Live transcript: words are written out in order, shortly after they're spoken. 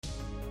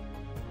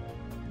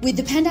With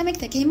the pandemic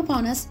that came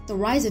upon us, the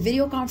rise of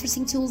video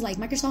conferencing tools like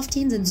Microsoft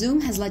Teams and Zoom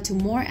has led to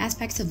more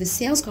aspects of the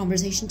sales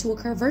conversation to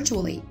occur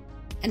virtually.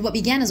 And what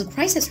began as a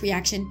crisis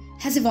reaction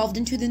has evolved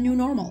into the new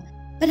normal.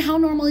 But how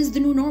normal is the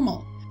new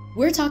normal?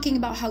 We're talking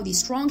about how the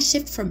strong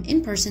shift from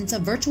in-person to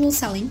virtual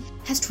selling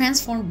has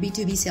transformed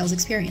B2B sales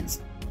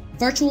experience.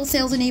 Virtual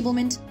sales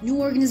enablement,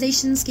 new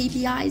organizations,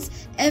 KPIs,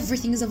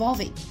 everything is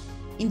evolving.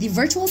 In the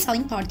Virtual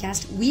Selling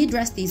Podcast, we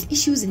address these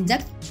issues in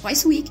depth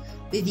twice a week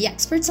with the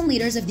experts and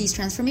leaders of these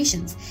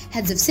transformations,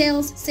 heads of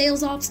sales,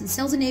 sales ops, and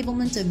sales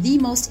enablement of the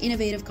most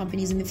innovative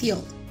companies in the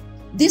field.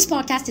 This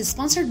podcast is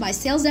sponsored by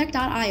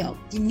SalesDeck.io,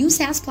 the new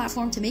SaaS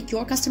platform to make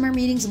your customer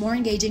meetings more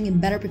engaging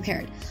and better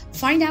prepared.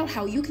 Find out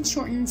how you can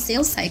shorten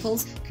sales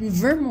cycles,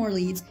 convert more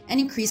leads, and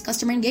increase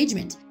customer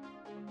engagement.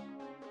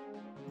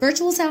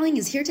 Virtual selling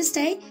is here to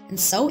stay, and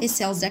so is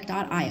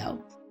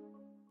SalesDeck.io.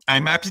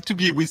 I'm happy to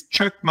be with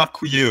Chuck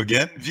Marcouiller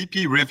again,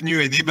 VP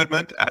Revenue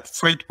Enablement at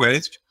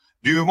FreightWaves.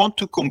 Do you want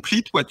to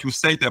complete what you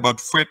said about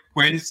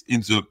FreightWaves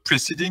in the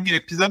preceding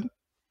episode?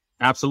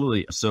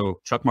 Absolutely.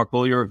 So Chuck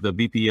Marcouiller, the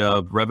VP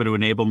of Revenue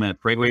Enablement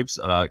at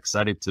FreightWaves,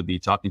 excited to be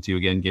talking to you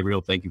again. Gabriel,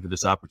 thank you for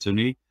this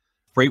opportunity.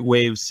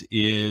 FreightWaves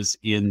is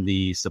in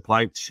the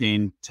supply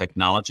chain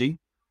technology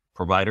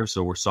provider.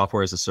 So we're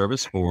software as a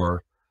service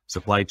for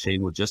supply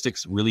chain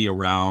logistics, really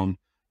around,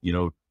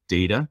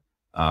 data.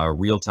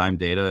 Real-time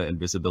data and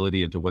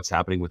visibility into what's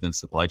happening within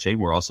supply chain.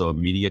 We're also a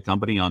media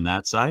company on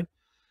that side.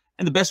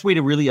 And the best way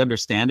to really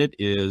understand it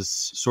is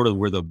sort of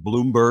we're the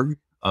Bloomberg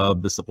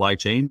of the supply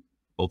chain,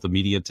 both the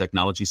media and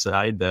technology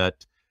side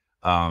that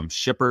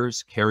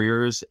shippers,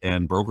 carriers,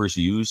 and brokers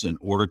use in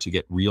order to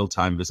get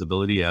real-time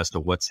visibility as to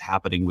what's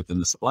happening within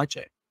the supply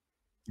chain.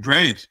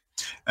 Great.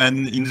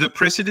 And in the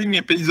preceding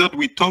episode,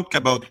 we talked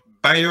about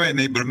buyer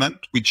enablement,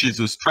 which is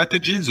the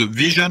strategy, the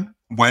vision,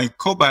 while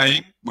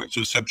co-buying, which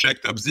is the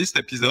subject of this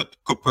episode,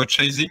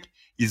 co-purchasing,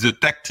 is a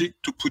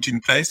tactic to put in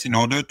place in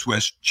order to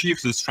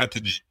achieve the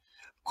strategy.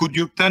 Could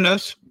you tell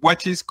us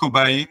what is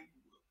co-buying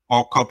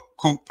or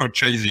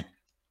co-purchasing?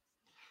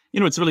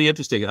 It's really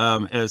interesting.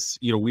 As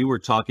we were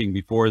talking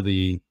before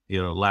the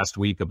last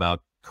week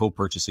about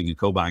co-purchasing and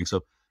co-buying.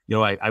 So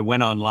I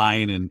went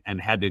online and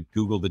had to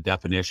Google the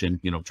definition.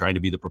 Trying to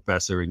be the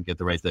professor and get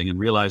the right thing, and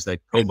realized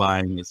that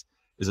co-buying is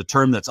a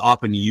term that's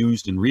often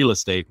used in real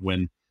estate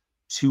when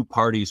two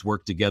parties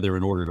work together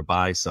in order to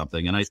buy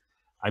something. And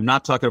I'm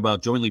not talking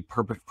about jointly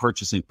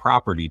purchasing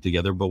property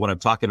together, but what I'm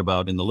talking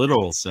about in the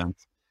literal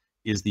sense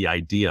is the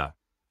idea.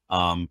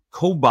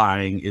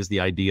 Co-buying is the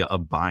idea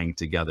of buying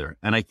together.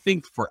 And I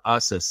think for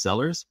us as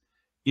sellers,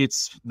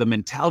 it's the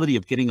mentality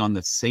of getting on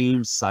the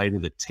same side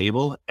of the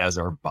table as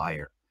our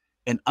buyer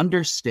and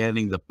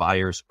understanding the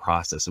buyer's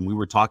process. And we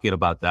were talking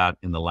about that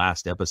in the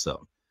last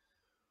episode.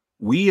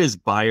 We as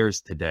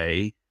buyers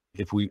today,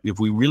 if we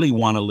really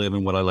want to live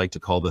in what I like to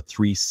call the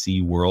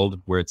 3C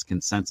world, where it's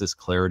consensus,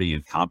 clarity,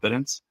 and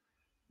competence,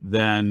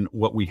 then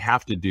what we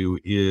have to do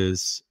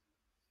is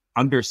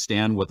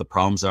understand what the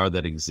problems are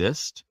that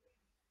exist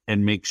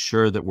and make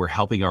sure that we're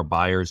helping our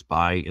buyers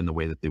buy in the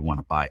way that they want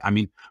to buy. I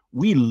mean,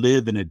 we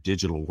live in a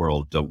digital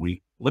world, don't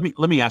we?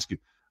 Let me ask you,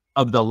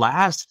 of the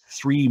last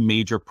 3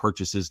 major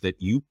purchases that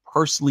you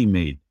personally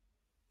made,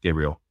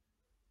 Gabriel,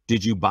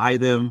 did you buy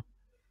them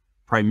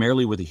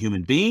primarily with a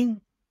human being,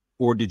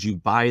 or did you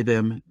buy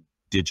them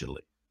digitally?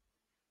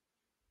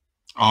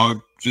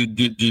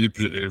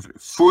 The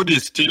food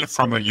is still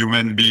from a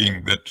human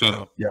being, but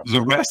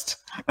the rest,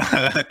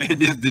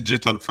 it is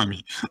digital for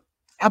me.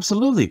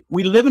 Absolutely.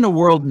 We live in a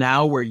world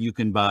now where you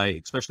can buy,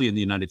 especially in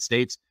the United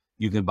States,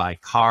 you can buy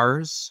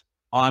cars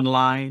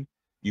online.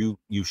 You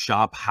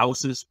shop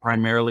houses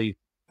primarily,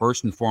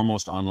 first and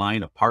foremost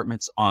online,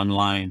 apartments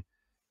online.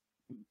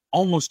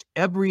 Almost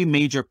every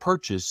major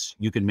purchase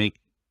you can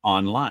make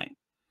online.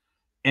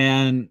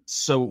 And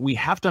so we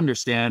have to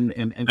understand.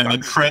 And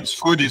in France,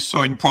 food is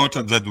so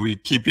important that we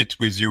keep it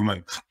with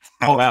humans.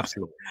 Oh,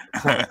 absolutely.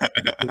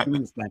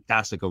 It's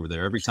fantastic over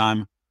there. Every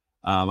time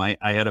I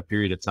had a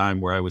period of time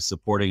where I was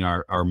supporting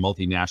our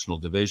multinational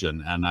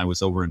division, and I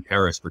was over in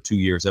Paris for 2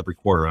 years every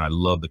quarter, and I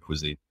love the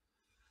cuisine.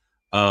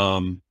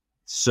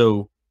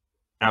 So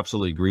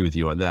absolutely agree with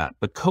you on that.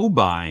 But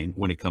co-buying,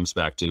 when it comes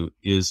back to,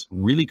 is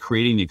really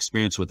creating the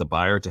experience with the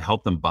buyer to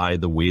help them buy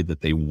the way that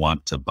they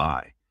want to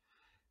buy.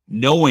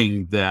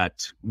 Knowing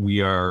that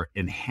we are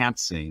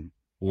enhancing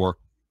or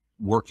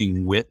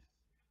working with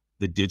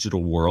the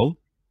digital world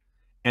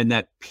and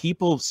that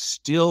people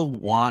still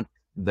want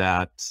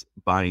that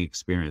buying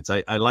experience.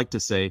 I like to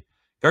say,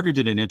 Gartner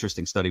did an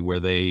interesting study where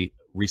they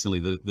recently,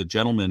 the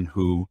gentleman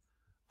who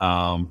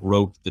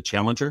wrote the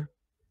Challenger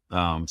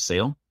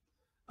sale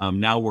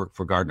now work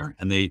for Gartner,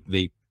 and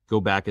they go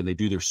back and they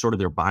do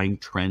their buying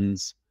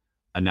trends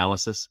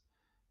analysis.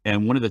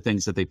 And one of the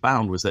things that they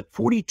found was that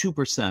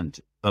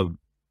 42% of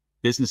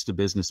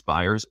business-to-business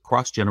buyers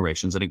across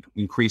generations, and it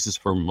increases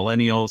for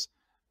millennials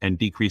and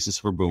decreases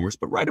for boomers,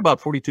 but right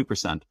about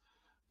 42%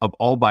 of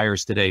all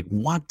buyers today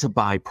want to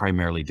buy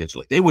primarily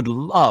digitally. They would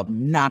love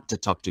not to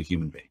talk to a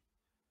human being.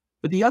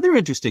 But the other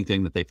interesting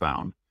thing that they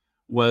found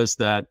was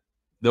that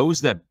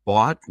those that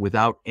bought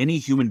without any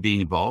human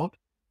being involved,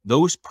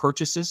 those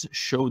purchases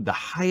showed the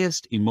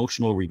highest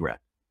emotional regret.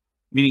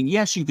 Meaning,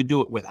 yes, you could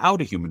do it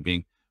without a human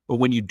being, but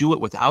when you do it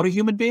without a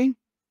human being,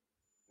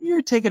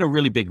 you're taking a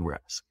really big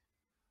risk.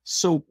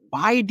 So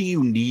why do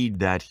you need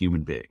that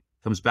human being?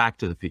 Comes back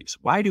to the piece.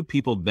 Why do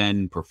people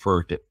then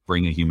prefer to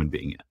bring a human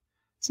being in?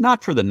 It's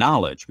not for the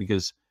knowledge,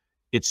 because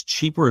it's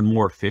cheaper and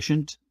more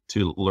efficient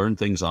to learn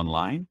things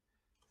online.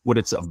 What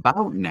it's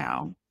about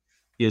now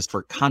is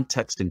for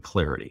context and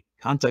clarity.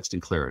 Context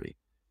and clarity.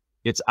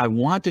 It's, I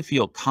want to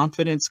feel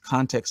confidence,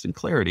 context, and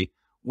clarity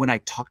when I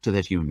talk to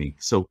that human being.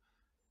 So,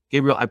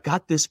 Gabriel, I've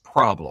got this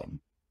problem.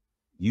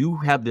 You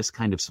have this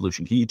kind of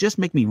solution. Can you just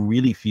make me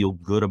really feel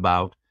good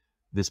about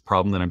this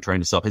problem that I'm trying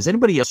to solve? Has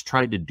anybody else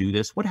tried to do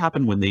this? What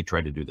happened when they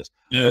tried to do this?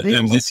 Yeah,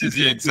 and this is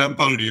the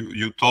example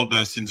you told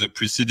us in the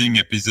preceding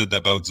episode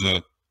about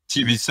the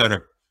TV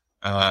setup,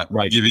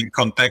 right. Giving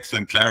context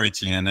and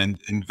clarity, and then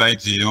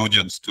invite the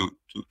audience to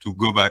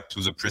go back to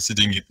the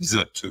preceding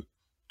episode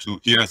to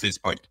hear this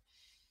point.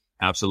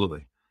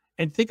 Absolutely.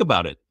 And think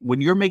about it.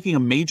 When you're making a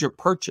major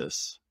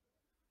purchase,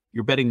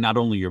 you're betting not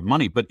only your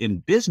money, but in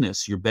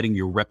business, you're betting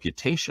your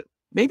reputation,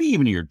 maybe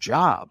even your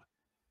job.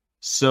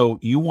 So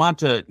you want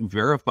to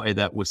verify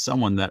that with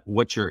someone that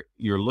what you're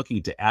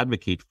looking to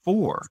advocate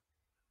for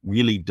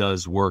really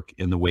does work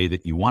in the way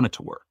that you want it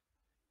to work,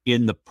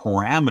 in the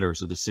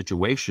parameters of the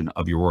situation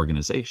of your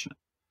organization.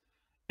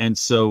 And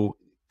so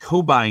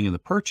co-buying in the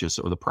purchase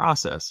or the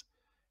process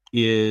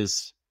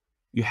is,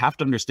 you have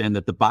to understand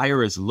that the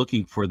buyer is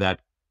looking for that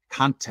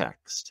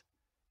context,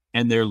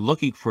 and they're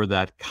looking for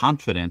that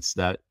confidence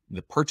that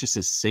the purchase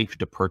is safe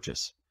to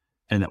purchase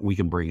and that we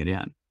can bring it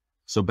in.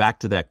 So back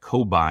to that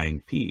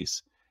co-buying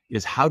piece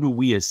is, how do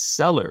we as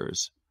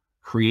sellers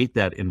create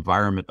that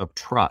environment of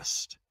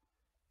trust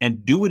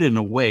and do it in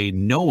a way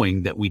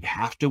knowing that we'd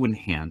have to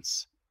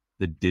enhance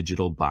the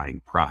digital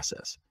buying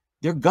process?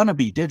 They're going to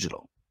be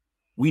digital.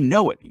 We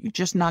know it. You're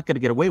just not going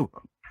to get away with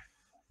them.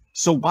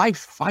 So why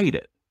fight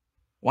it?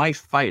 Why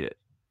fight it?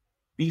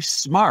 Be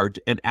smart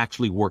and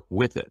actually work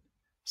with it.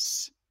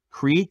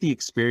 Create the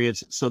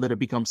experience so that it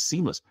becomes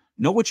seamless.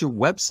 Know what your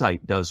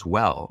website does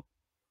well,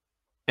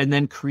 and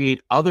then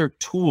create other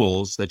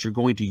tools that you're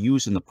going to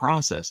use in the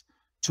process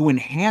to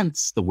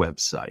enhance the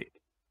website.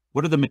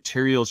 What are the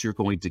materials you're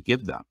going to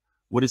give them?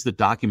 What is the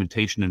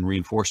documentation and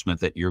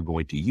reinforcement that you're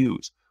going to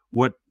use?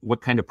 What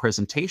kind of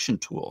presentation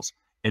tools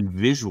and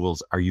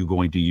visuals are you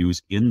going to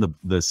use in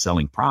the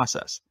selling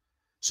process?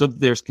 So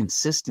that there's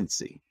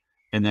consistency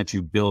and that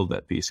you build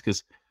that piece.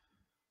 Because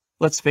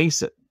let's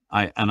face it,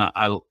 I'm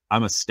a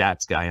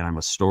stats guy and I'm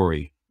a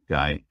story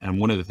guy. And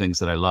one of the things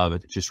that I love,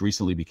 it just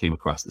recently became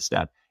across the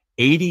stat,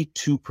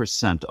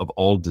 82% of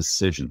all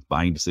decisions,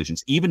 buying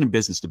decisions, even in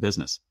business to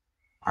business,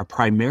 are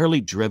primarily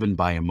driven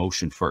by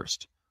emotion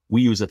first.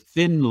 We use a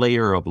thin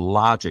layer of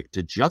logic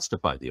to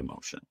justify the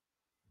emotion,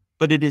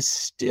 but it is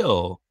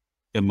still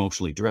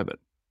emotionally driven.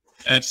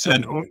 And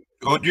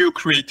how do you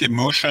create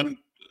emotion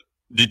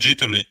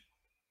digitally?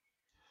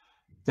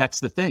 That's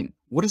the thing.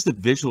 What is the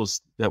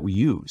visuals that we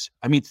use?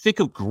 I mean, think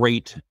of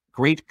great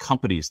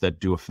companies that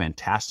do a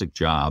fantastic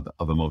job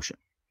of emotion.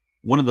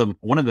 One of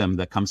them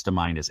that comes to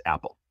mind is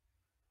Apple.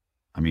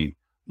 I mean,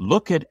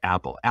 look at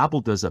Apple.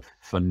 Apple does a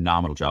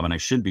phenomenal job, and I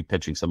shouldn't be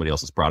pitching somebody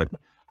else's product.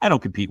 I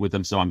don't compete with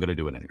them, so I'm going to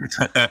do it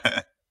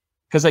anyway.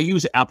 Because I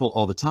use Apple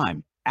all the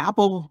time.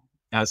 Apple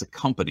as a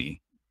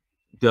company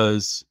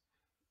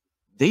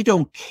they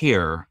don't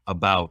care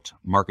about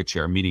market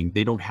share, meaning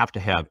they don't have to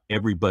have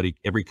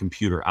every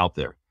computer out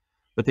there.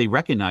 But they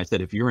recognize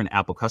that if you're an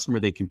Apple customer,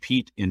 they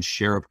compete in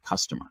share of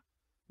customer,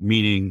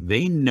 meaning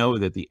they know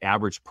that the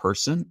average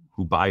person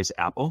who buys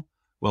Apple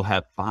will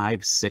have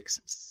 5, 6,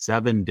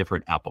 7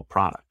 different Apple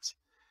products.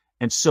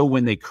 And so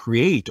when they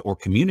create or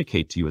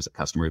communicate to you as a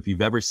customer, if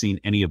you've ever seen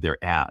any of their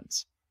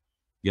ads,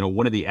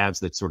 one of the ads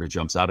that sort of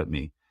jumps out at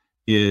me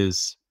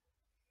is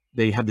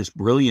they have this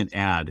brilliant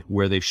ad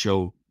where they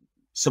show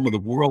some of the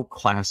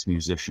world-class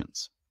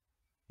musicians,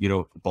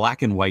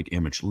 black and white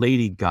image,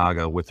 Lady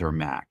Gaga with her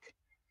Mac,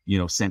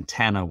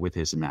 Santana with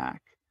his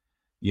Mac,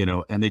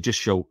 and they just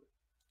show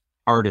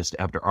artist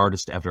after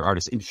artist after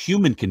artist in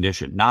human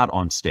condition, not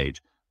on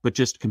stage, but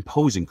just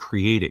composing,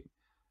 creating.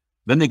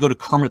 Then they go to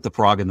Kermit the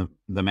Frog in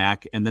the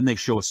Mac, and then they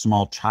show a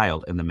small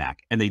child in the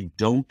Mac, and they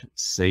don't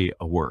say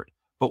a word.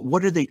 But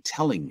what are they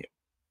telling you?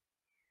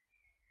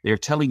 They're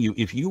telling you,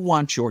 if you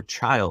want your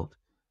child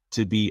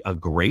to be a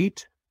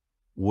great,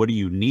 what do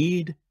you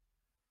need?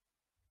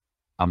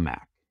 A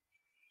Mac.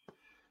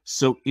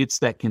 So it's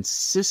that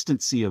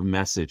consistency of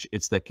message.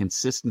 It's that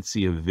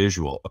consistency of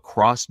visual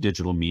across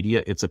digital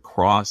media. It's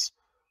across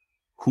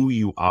who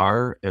you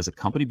are as a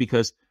company,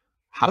 because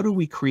how do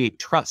we create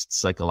trust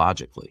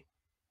psychologically?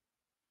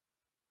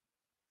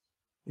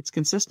 It's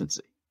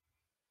consistency.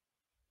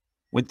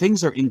 When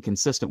things are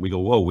inconsistent, we go,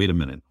 whoa, wait a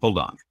minute, hold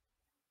on.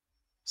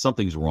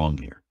 Something's wrong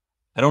here.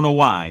 I don't know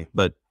why,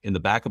 but in the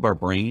back of our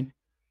brain,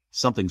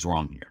 something's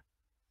wrong here.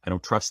 I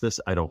don't trust this.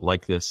 I don't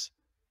like this.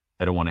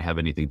 I don't want to have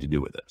anything to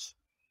do with this.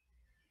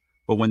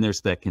 But when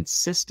there's that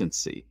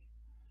consistency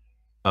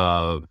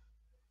of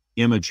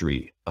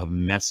imagery, of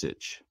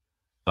message,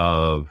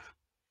 of,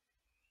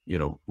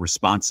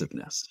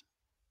 responsiveness,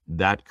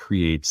 that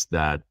creates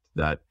that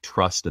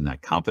trust and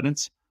that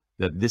confidence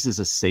that this is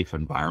a safe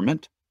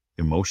environment,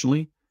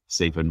 emotionally,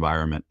 safe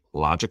environment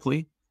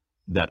logically,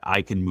 that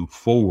I can move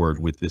forward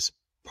with this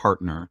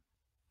partner,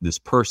 this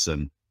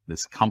person,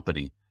 this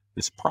company,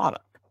 this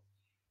product.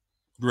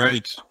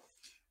 Great.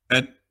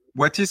 And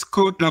what is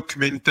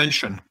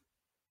co-documentation?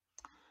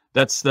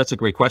 That's a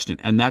great question.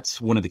 And that's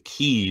one of the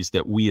keys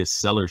that we as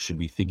sellers should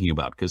be thinking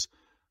about, because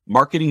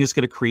marketing is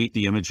going to create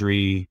the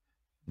imagery,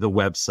 the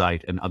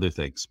website, and other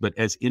things. But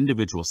as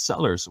individual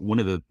sellers, one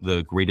of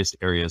the greatest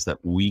areas that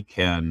we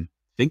can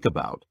think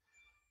about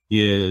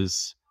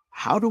is,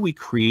 how do we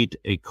create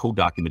a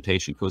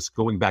co-documentation? Because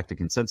going back to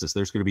consensus,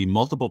 there's going to be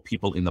multiple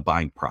people in the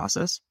buying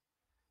process,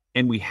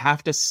 and we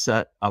have to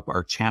set up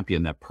our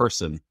champion, that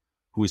person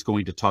who is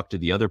going to talk to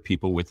the other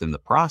people within the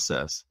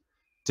process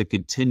to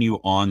continue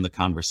on the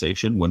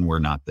conversation when we're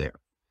not there.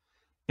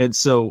 And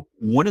so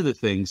one of the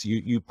things,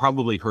 you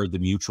probably heard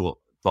the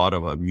thought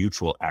of a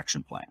mutual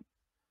action plan,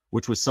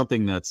 which was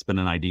something that's been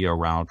an idea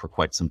around for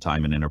quite some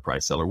time in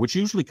enterprise seller, which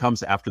usually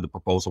comes after the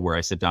proposal, where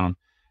I sit down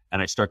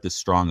and I start this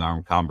strong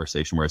arm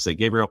conversation where I say,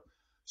 Gabriel,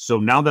 so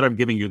now that I'm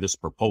giving you this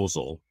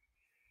proposal,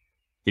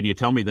 can you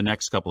tell me the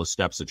next couple of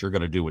steps that you're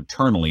going to do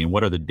internally, and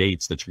what are the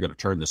dates that you're going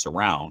to turn this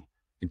around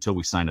until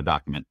we sign a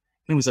document?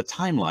 And it was a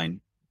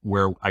timeline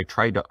where I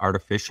tried to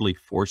artificially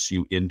force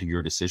you into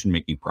your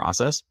decision-making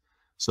process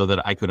so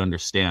that I could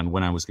understand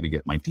when I was going to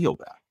get my deal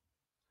back.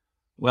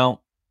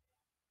 Well,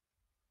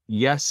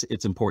 yes,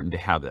 it's important to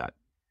have that,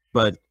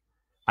 but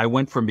I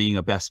went from being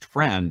a best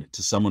friend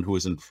to someone who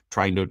was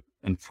trying to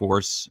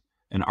enforce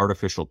an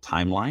artificial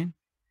timeline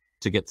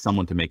to get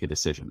someone to make a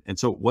decision. And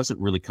so it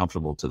wasn't really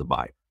comfortable to the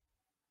buyer.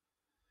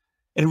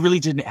 And it really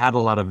didn't add a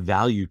lot of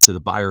value to the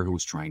buyer who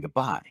was trying to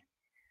buy.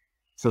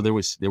 So there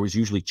was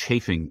usually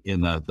chafing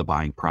in the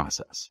buying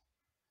process.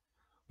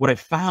 What I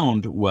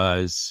found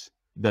was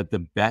that the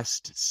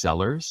best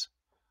sellers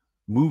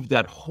moved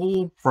that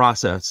whole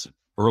process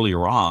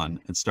earlier on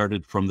and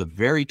started from the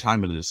very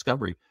time of the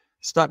discovery,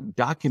 start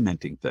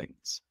documenting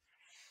things.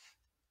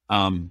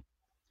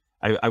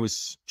 I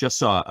just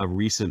saw a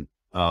recent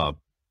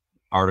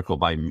article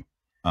by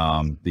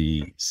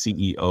the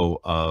CEO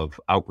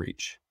of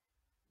Outreach,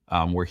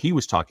 where he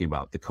was talking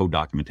about the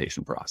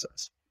co-documentation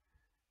process.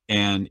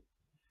 And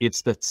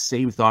it's that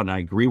same thought, and I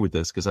agree with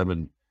this because I've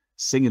been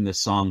singing this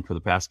song for the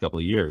past couple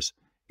of years,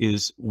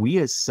 is we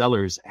as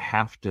sellers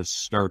have to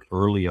start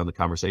early on the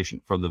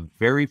conversation. From the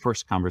very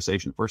first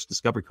conversation, first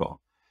discovery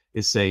call,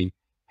 is saying,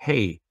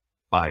 hey,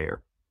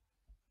 buyer,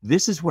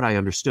 this is what I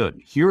understood.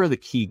 Here are the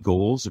key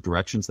goals or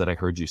directions that I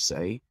heard you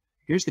say.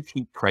 Here's the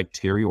key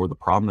criteria or the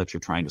problem that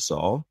you're trying to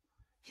solve.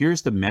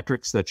 Here's the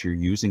metrics that you're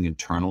using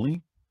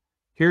internally.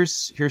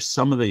 Here's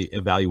some of the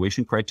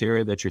evaluation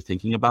criteria that you're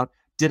thinking about.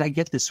 Did I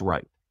get this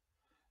right?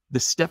 The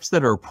steps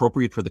that are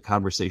appropriate for the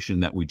conversation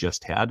that we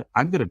just had,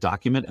 I'm going to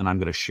document and I'm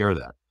going to share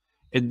that.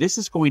 And this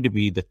is going to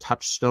be the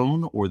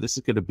touchstone, or this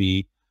is going to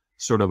be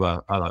sort of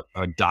a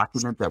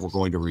document that we're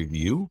going to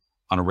review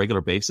on a regular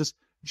basis,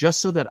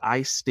 just so that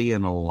I stay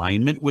in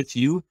alignment with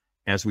you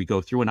as we go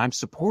through, and I'm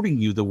supporting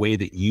you the way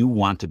that you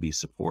want to be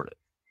supported.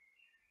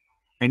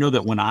 I know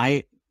that when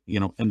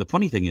and the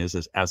funny thing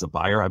is as a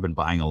buyer, I've been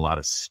buying a lot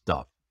of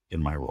stuff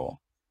in my role.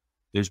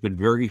 There's been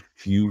very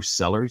few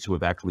sellers who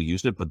have actually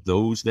used it, but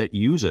those that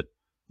use it,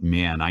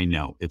 man, I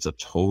know it's a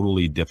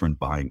totally different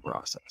buying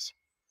process.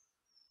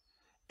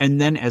 And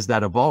then as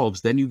that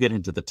evolves, then you get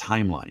into the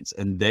timelines,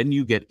 and then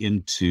you get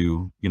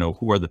into,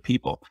 who are the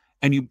people,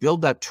 and you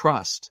build that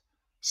trust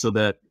so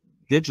that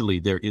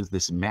digitally there is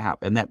this map,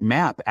 and that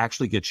map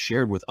actually gets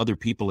shared with other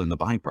people in the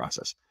buying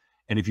process.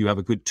 And if you have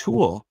a good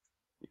tool,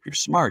 if you're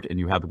smart and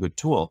you have a good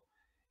tool,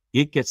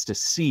 it gets to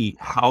see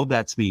how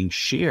that's being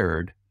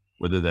shared,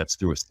 whether that's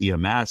through a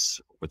CMS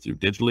or through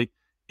digitally.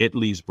 It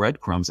leaves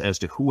breadcrumbs as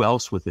to who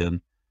else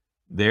within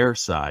their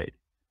side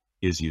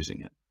is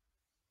using it.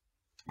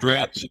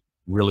 Great.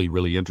 Really,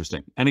 really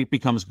interesting. And it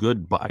becomes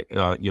good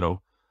buyer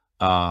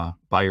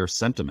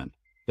sentiment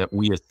that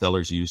we as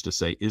sellers use to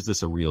say, is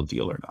this a real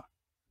deal or not?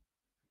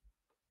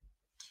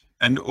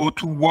 And how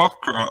to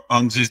work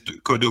on this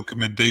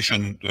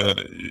co-documentation?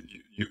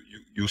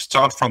 You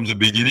start from the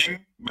beginning,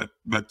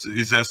 but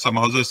is there some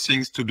other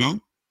things to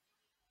do?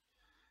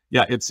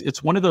 Yeah,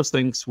 it's one of those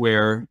things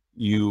where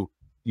you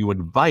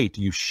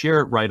share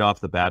it right off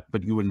the bat,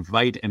 but you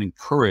invite and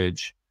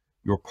encourage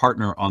your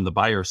partner on the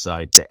buyer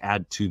side to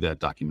add to that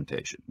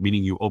documentation,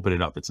 meaning you open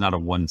it up. It's not a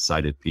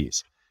one-sided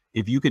piece.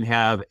 If you can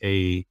have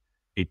a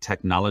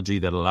technology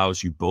that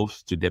allows you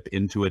both to dip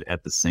into it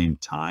at the same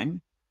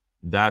time,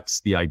 that's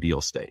the ideal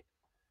state.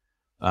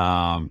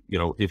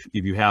 If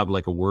you have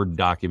like a Word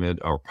document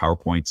or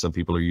PowerPoint, some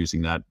people are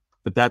using that,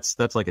 but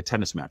that's like a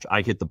tennis match.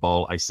 I hit the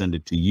ball, I send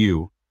it to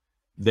you,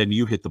 then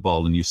you hit the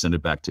ball and you send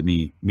it back to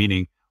me,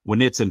 meaning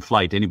when it's in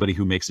flight, anybody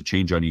who makes a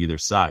change on either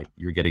side,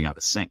 you're getting out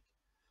of sync.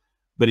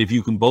 But if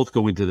you can both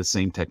go into the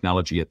same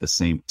technology at the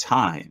same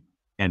time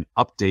and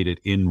update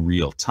it in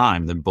real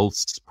time, then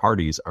both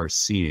parties are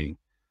seeing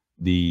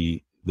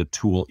the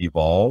tool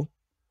evolve,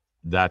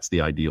 that's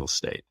the ideal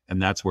state.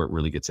 And that's where it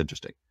really gets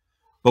interesting.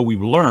 But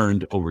we've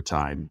learned over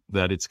time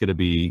that it's going to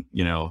be,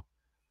 the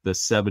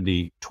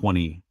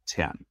 70-20-10,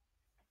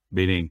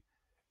 meaning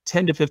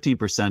 10 to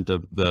 15%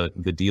 of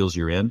the deals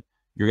you're in,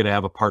 you're going to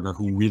have a partner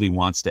who really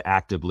wants to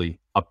actively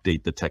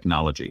update the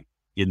technology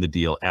in the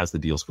deal as the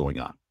deal's going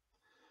on.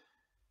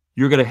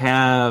 You're going to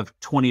have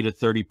 20 to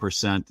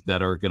 30%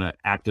 that are going to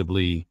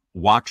actively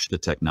watch the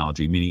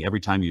technology, meaning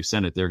every time you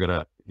send it, they're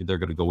going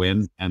to go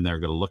in and they're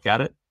going to look at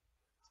it.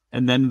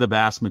 And then the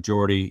vast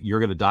majority, you're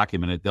going to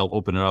document it. They'll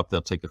open it up.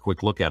 They'll take a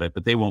quick look at it,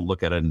 but they won't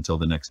look at it until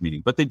the next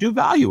meeting. But they do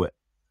value it.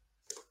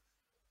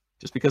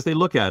 Just because they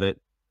look at it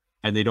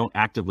and they don't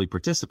actively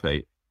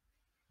participate,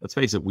 let's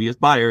face it, we as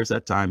buyers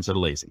at times are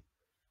lazy,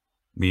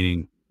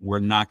 meaning we're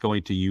not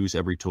going to use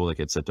every tool that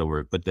gets sent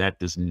over, but that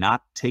does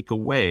not take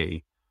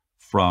away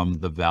from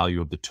the value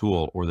of the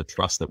tool or the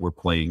trust that we're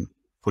putting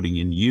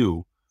in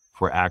you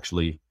for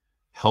actually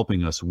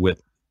helping us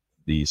with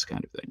these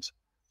kind of things.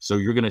 So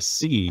you're going to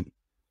see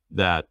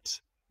that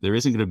there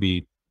isn't going to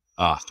be,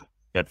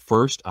 at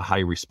first, a high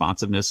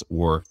responsiveness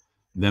or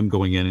them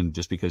going in and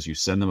just because you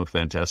send them a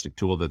fantastic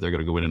tool that they're going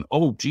to go in and,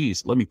 oh,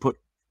 geez, let me put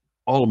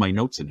all of my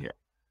notes in here.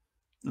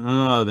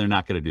 They're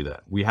not going to do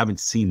that. We haven't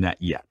seen that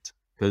yet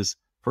because,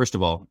 first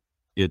of all,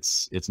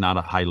 it's not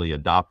a highly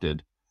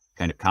adopted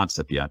kind of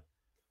concept yet.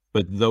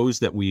 But those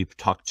that we've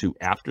talked to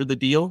after the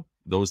deal,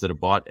 those that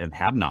have bought and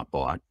have not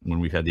bought, when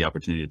we've had the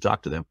opportunity to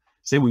talk to them,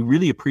 say we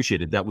really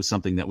appreciated that was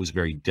something that was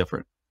very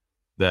different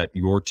that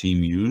your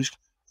team used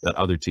that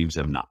other teams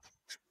have not.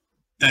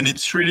 And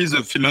it's really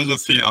the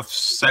philosophy of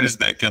Sales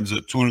Deck and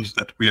the tools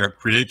that we are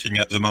creating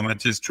at the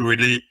moment is to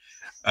really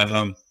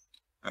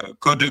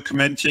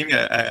co-documenting.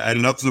 I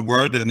love the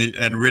word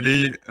and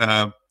really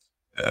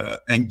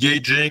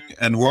engaging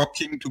and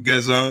working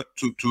together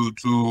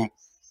to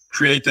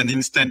create an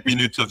instant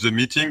minute of the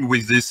meeting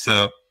with this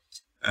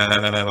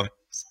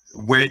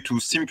way to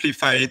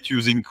simplify it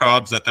using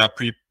cards that are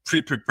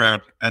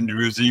pre-prepared and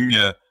using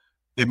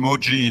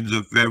emoji in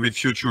the very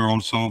future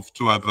also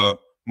to have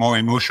more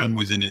emotion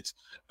within it.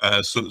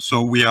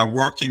 So we are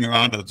working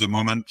hard at the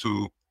moment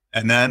to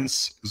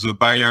enhance the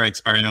buyer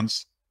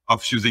experience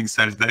of using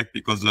Sales Deck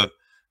because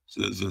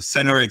the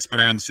seller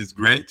experience is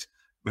great,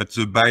 but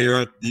the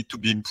buyer need to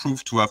be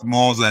improved to have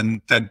more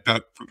than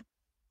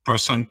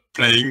 10%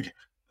 playing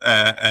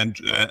and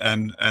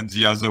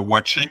the other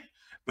watching,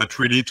 but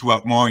really to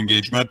have more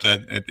engagement.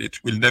 And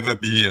it will never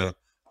be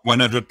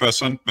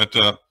 100%, but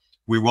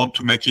we want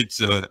to make it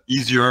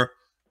easier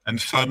and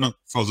fun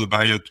for the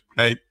buyer to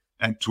play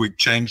and to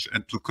exchange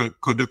and to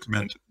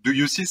co-document. Do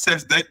you see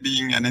Sales Deck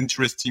being an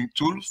interesting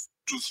tool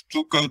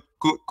to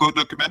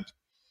co-document?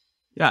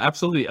 Yeah,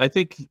 absolutely. I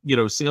think,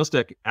 Sales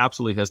Deck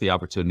absolutely has the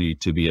opportunity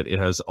to be it. It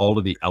has all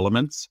of the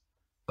elements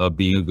of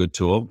being a good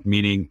tool,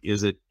 meaning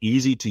is it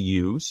easy to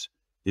use?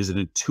 Is it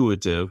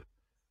intuitive?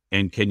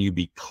 And can you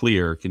be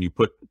clear? Can you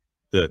put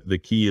the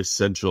key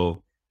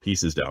essential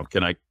pieces down?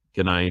 Can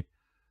I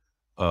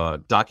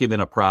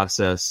document a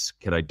process?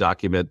 Can I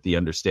document the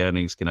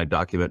understandings? Can I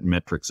document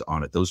metrics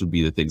on it? Those would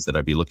be the things that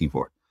I'd be looking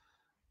for.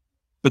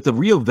 But the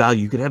real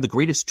value, you could have the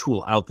greatest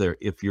tool out there.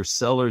 If your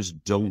sellers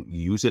don't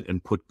use it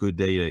and put good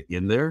data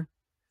in there,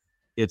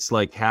 it's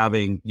like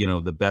having,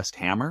 the best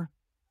hammer.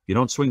 If you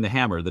don't swing the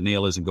hammer, the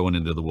nail isn't going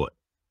into the wood.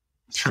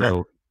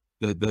 Sure.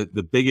 So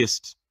the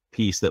biggest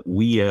piece that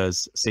we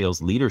as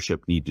sales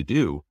leadership need to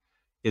do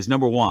is,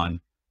 number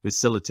one,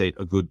 facilitate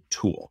a good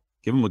tool.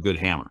 Give them a good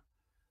hammer.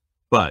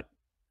 But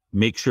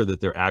make sure that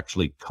they're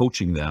actually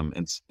coaching them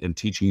and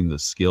teaching the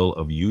skill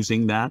of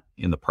using that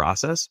in the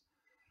process.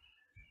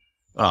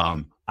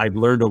 I've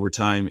learned over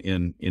time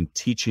in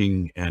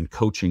teaching and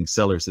coaching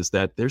sellers is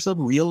that there's a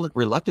real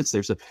reluctance.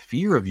 There's a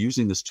fear of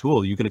using this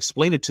tool. You can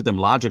explain it to them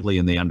logically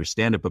and they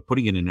understand it, but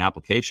putting it in an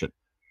application,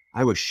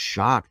 I was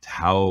shocked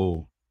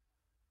how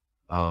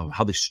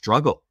they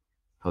struggle,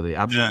 how they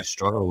absolutely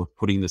struggle with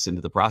putting this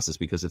into the process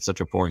because it's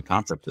such a foreign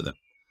concept to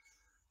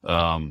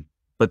them.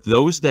 But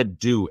those that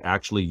do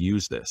actually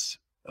use this,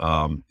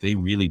 they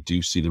really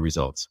do see the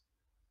results.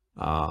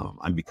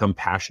 I've become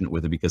passionate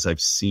with it because I've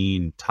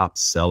seen top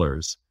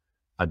sellers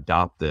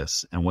adopt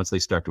this. And once they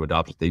start to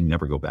adopt it, they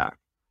never go back.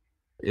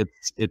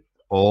 It's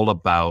all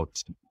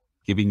about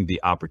giving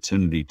the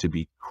opportunity to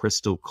be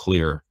crystal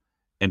clear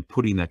and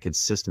putting that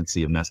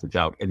consistency of message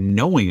out and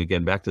knowing,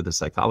 again, back to the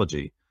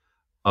psychology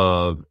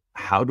of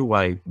how do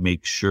I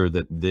make sure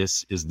that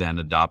this is then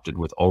adopted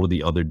with all of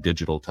the other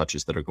digital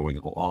touches that are going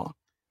along?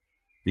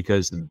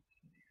 Because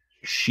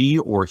she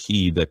or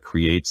he that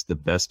creates the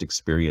best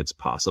experience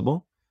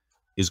possible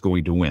is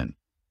going to win.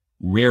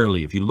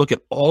 Rarely, if you look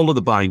at all of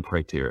the buying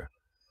criteria,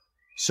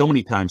 so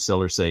many times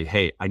sellers say,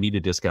 hey, I need a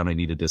discount.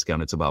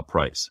 It's about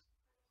price.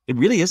 It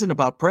really isn't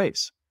about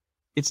price.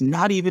 It's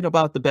not even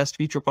about the best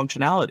feature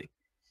functionality.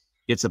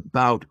 It's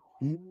about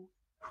who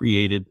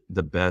created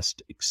the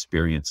best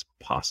experience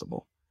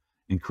possible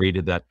and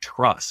created that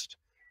trust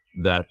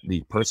that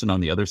the person on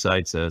the other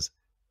side says,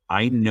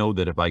 I know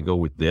that if I go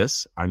with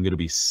this, I'm going to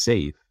be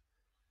safe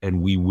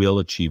and we will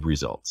achieve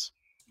results.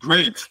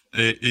 Great.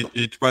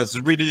 It was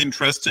really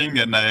interesting,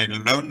 and I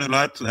learned a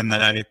lot, and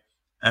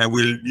I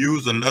will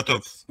use a lot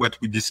of what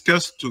we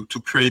discussed to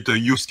create a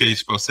use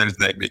case for Sales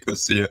Deck,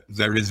 because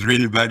there is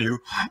really value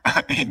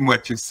in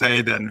what you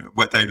said and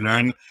what I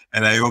learned.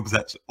 And I hope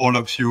that all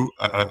of you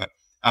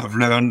have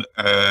learned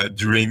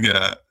during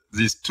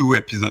these 2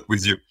 episodes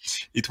with you.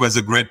 It was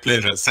a great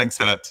pleasure. Thanks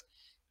a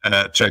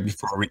lot, Chuck,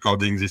 for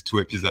recording these 2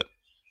 episodes.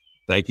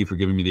 Thank you for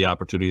giving me the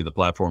opportunity, the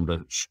platform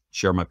to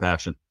share my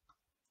passion.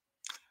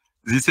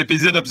 This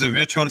episode of the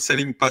Virtual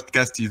Selling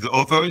Podcast is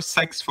over.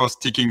 Thanks for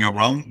sticking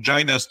around.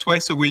 Join us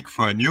twice a week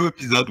for a new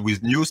episode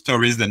with new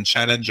stories and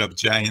challenge of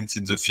giants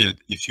in the field.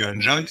 If you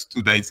enjoyed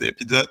today's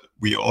episode,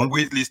 we're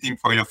always listening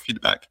for your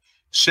feedback.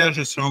 Share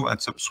the show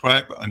and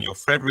subscribe on your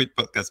favorite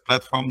podcast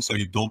platform so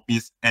you don't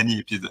miss any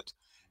episode.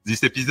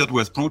 This episode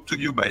was brought to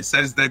you by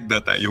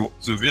SalesDeck.io,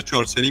 the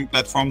virtual selling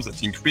platform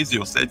that increases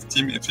your sales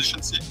team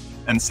efficiency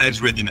and sales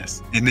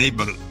readiness,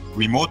 enable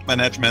remote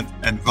management,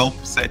 and vamp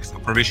sales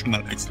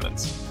operational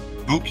excellence.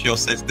 Book your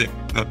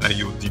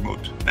SalesDeck.io demo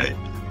today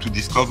to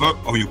discover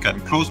how you can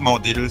close more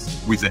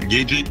deals with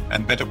engaging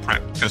and better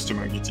prepped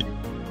customer meeting.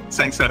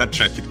 Thanks a lot,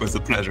 Chuck. It was a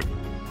pleasure.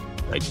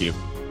 Thank you.